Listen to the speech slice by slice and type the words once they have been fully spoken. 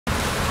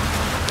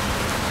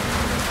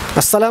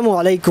আসসালামু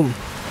আলাইকুম।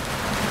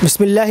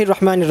 বিসমিল্লাহির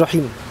রহমানির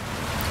রহিম।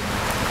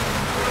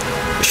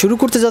 শুরু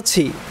করতে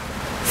যাচ্ছি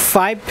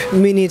 5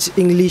 মিনিট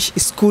ইংলিশ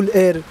স্কুল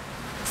এর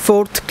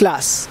 4th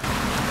ক্লাস।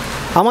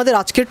 আমাদের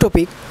আজকের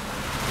topic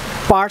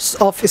parts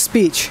of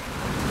speech.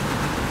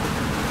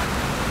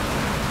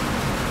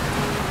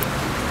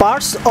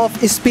 Parts of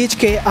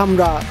স্পিচকে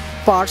আমরা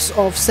পার্টস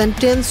অফ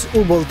সেন্টেন্সও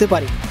বলতে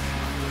পারি।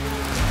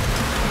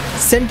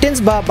 সেন্টেন্স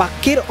বা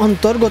বাক্যের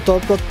অন্তর্গত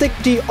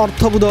প্রত্যেকটি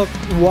অর্থবোধক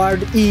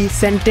ওয়ার্ড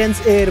সেন্টেন্স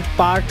এর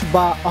পার্ট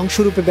বা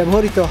অংশরূপে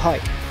ব্যবহৃত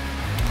হয়।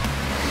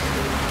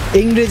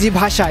 ইংরেজি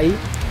ভাষায়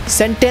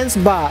সেন্টেন্স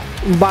বা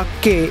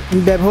বাক্যে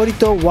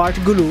ব্যবহৃত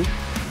ওয়ার্ডগুলো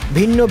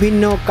ভিন্ন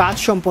ভিন্ন কাজ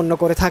সম্পন্ন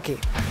করে থাকে।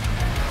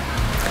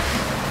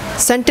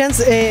 সেন্টেন্স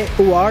এ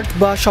ওয়ার্ড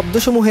বা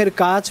শব্দসমূহের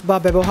কাজ বা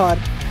ব্যবহার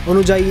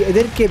অনুযায়ী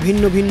এদেরকে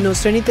ভিন্ন ভিন্ন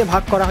শ্রেণীতে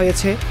ভাগ করা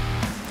হয়েছে।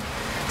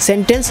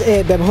 সেন্টেন্স এ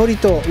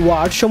ব্যবহৃত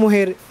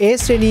ওয়ার্ডসমূহের এ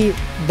শ্রেণী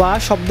বা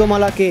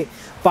শব্দমালাকে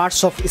পার্টস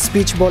অফ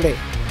স্পিচ বলে।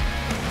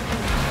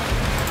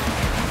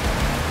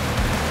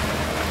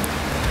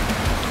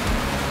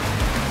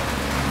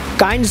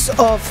 Kinds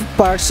of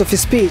parts of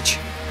speech.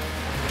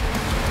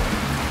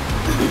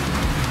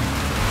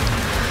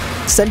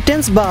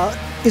 Sentence বা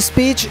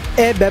স্পিচ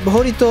এ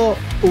ব্যবহৃত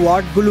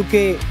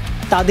ওয়ার্ডগুলোকে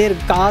তাদের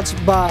কাজ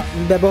বা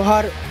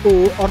ব্যবহার ও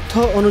অর্থ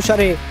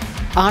অনুসারে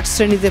 8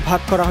 শ্রেণীতে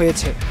ভাগ করা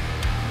হয়েছে,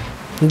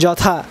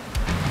 যথা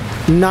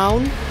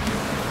noun,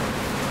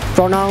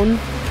 pronoun,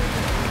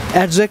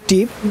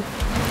 adjective,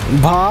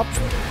 verb,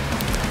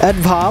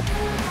 adverb,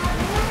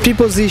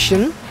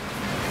 preposition,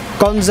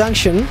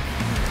 conjunction,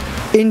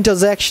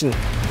 interjection.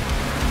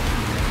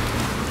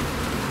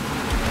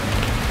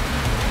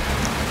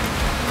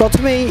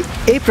 প্রথমেই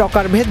এই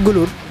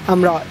প্রকারভেদগুলোর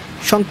আমরা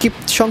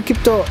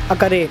সংক্ষিপ্ত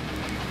আকারে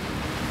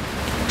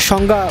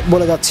সংজ্ঞা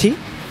বলে যাচ্ছি।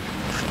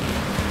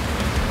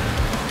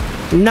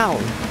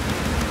 নাউন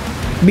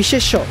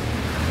বিশেষ্য,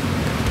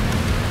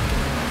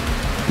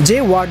 যে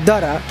ওয়ার্ড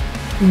দ্বারা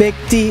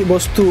ব্যক্তি,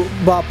 বস্তু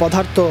বা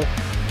পদার্থ,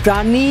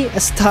 প্রাণী,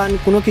 স্থান,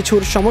 কোনো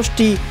কিছুর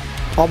সমষ্টি,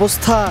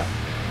 অবস্থা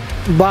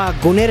বা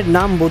গুণের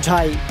নাম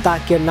বোঝায়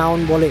তাকে নাউন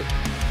বলে।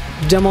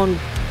 যেমন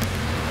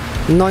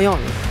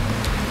নয়ন,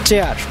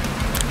 চেয়ার,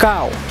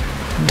 কাউ,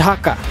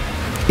 ঢাকা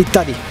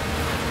ইত্যাদি।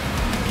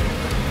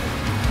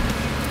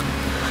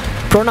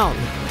 প্রনাউন,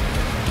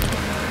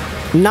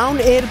 নাউন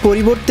এর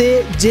পরিবর্তে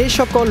যে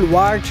সকল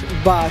ওয়ার্ড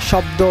বা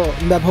শব্দ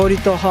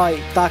ব্যবহৃত হয়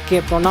তাকে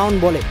প্রনাউন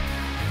বলে।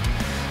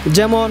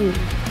 যেমন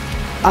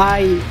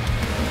I,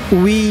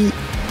 we,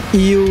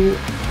 you,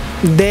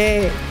 they,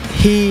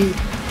 he,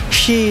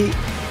 she,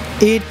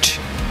 ইট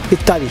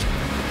ইত্যাদি।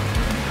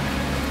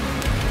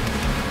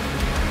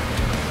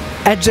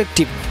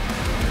 অ্যাডজেক্টিভ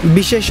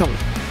বিশেষণ,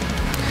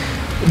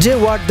 যে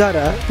ওয়ার্ড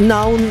দ্বারা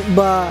নাউন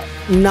বা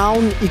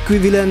নাউন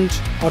ইকুইভ্যালেন্ট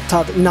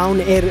অর্থাৎ নাউন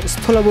এর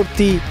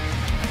স্থলবর্তী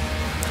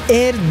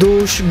এর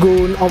দোষ,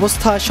 গুণ,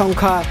 অবস্থা,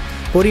 সংখ্যা,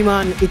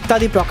 পরিমাণ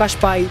ইত্যাদি প্রকাশ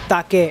পায়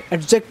তাকে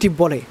অ্যাডজেক্টিভ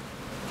বলে।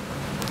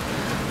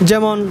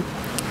 যেমন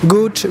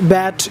গুড,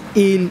 ব্যাড,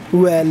 ইল,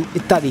 ওয়েল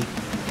ইত্যাদি।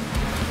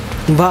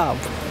 ভার্ব,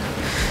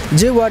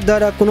 যে ওয়ার্ড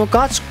দ্বারা কোনো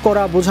কাজ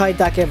করা বোঝায়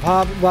তাকে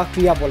ভার্ব বা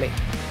ক্রিয়া বলে।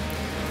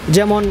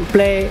 যেমন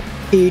প্লে,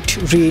 ইট,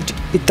 রিড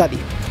ইত্যাদি।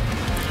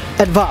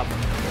 অ্যাডভার্ব,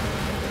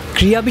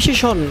 ক্রিয়া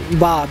বিশেষণ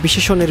বা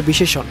বিশেষণের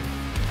বিশেষণ,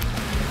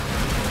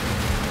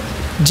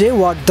 যে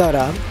ওয়ার্ড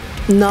দ্বারা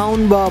নাউন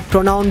বা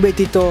প্রনাউন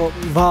ব্যতীত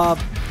ভার্ব,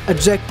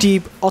 অ্যাডজেক্টিভ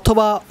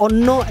অথবা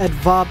অন্য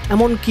অ্যাডভার্ব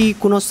এমনকি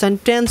কোনো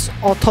সেন্টেন্স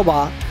অথবা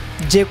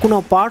যে কোনো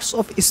পার্টস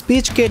অফ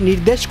স্পিচকে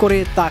নির্দেশ করে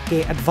তাকে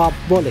অ্যাডভার্ব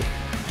বলে।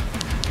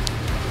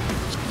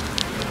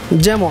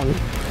 যেমন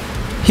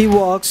হি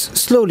walks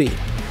slowly,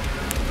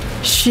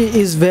 she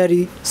is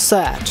very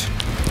sad.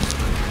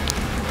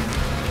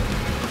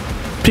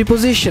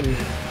 Preposition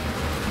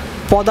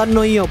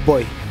পদান্বয়ী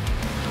অব্যয়,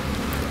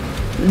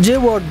 যে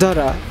ওয়ার্ড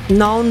দ্বারা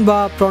নাউন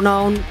বা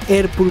প্রনাউন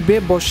এর পূর্বে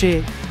বসে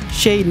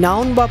সেই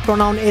নাউন বা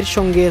প্রনাউন এর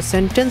সঙ্গে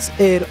সেন্টেন্স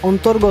এর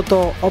অন্তর্গত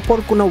অপর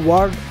কোনো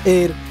ওয়ার্ড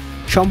এর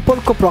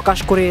সম্পর্ক প্রকাশ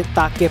করে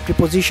তাকে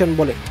প্রিপোজিশন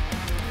বলে।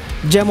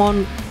 যেমন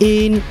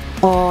ইন,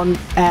 অন,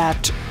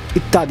 অ্যাট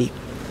ইত্যাদি।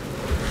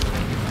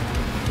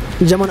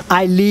 যেমন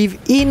আই লিভ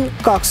ইন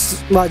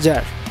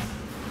কক্সবাজার,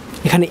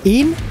 এখানে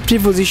ইন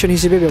প্রিপোজিশন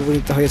হিসেবে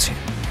ব্যবহৃত হয়েছে।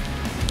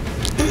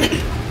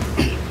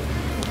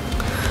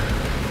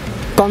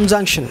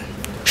 কনজাংশন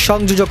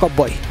সংযোজক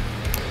অব্যয়,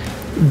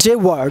 যে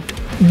ওয়ার্ড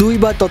দুই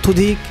বা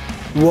ততোধিক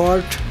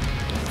ওয়ার্ড,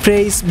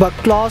 ফ্রেজ বা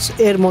ক্লজ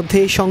এর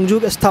মধ্যে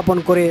সংযোগ স্থাপন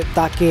করে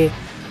তাকে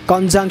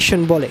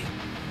কনজাংশন বলে।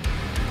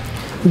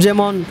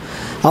 যেমন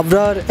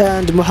Abrar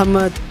and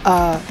Muhammad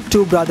R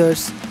 2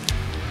 brothers,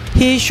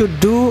 he should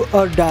do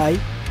or die.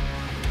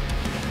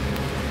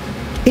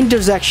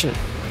 Interjection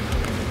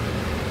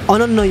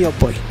অনন্বয়ী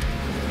অব্যয়,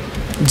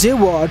 যে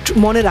ওয়ার্ড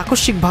মনের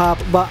আকস্মিক ভাব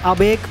বা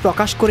আবেগ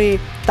প্রকাশ করে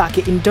তাকে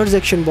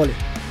ইন্টারজেকশন বলে।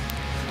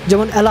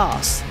 যেমন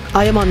অ্যালাস,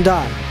 আই এম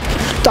আন্ডার।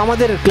 তো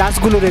আমাদের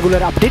ক্লাসগুলো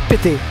রেগুলার আপডেট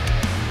পেতে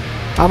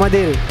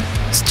আমাদের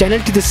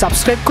চ্যানেলটিতে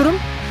সাবস্ক্রাইব করুন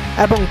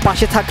এবং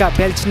পাশে থাকা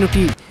বেল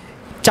চিহ্নটি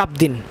চাপ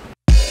দিন।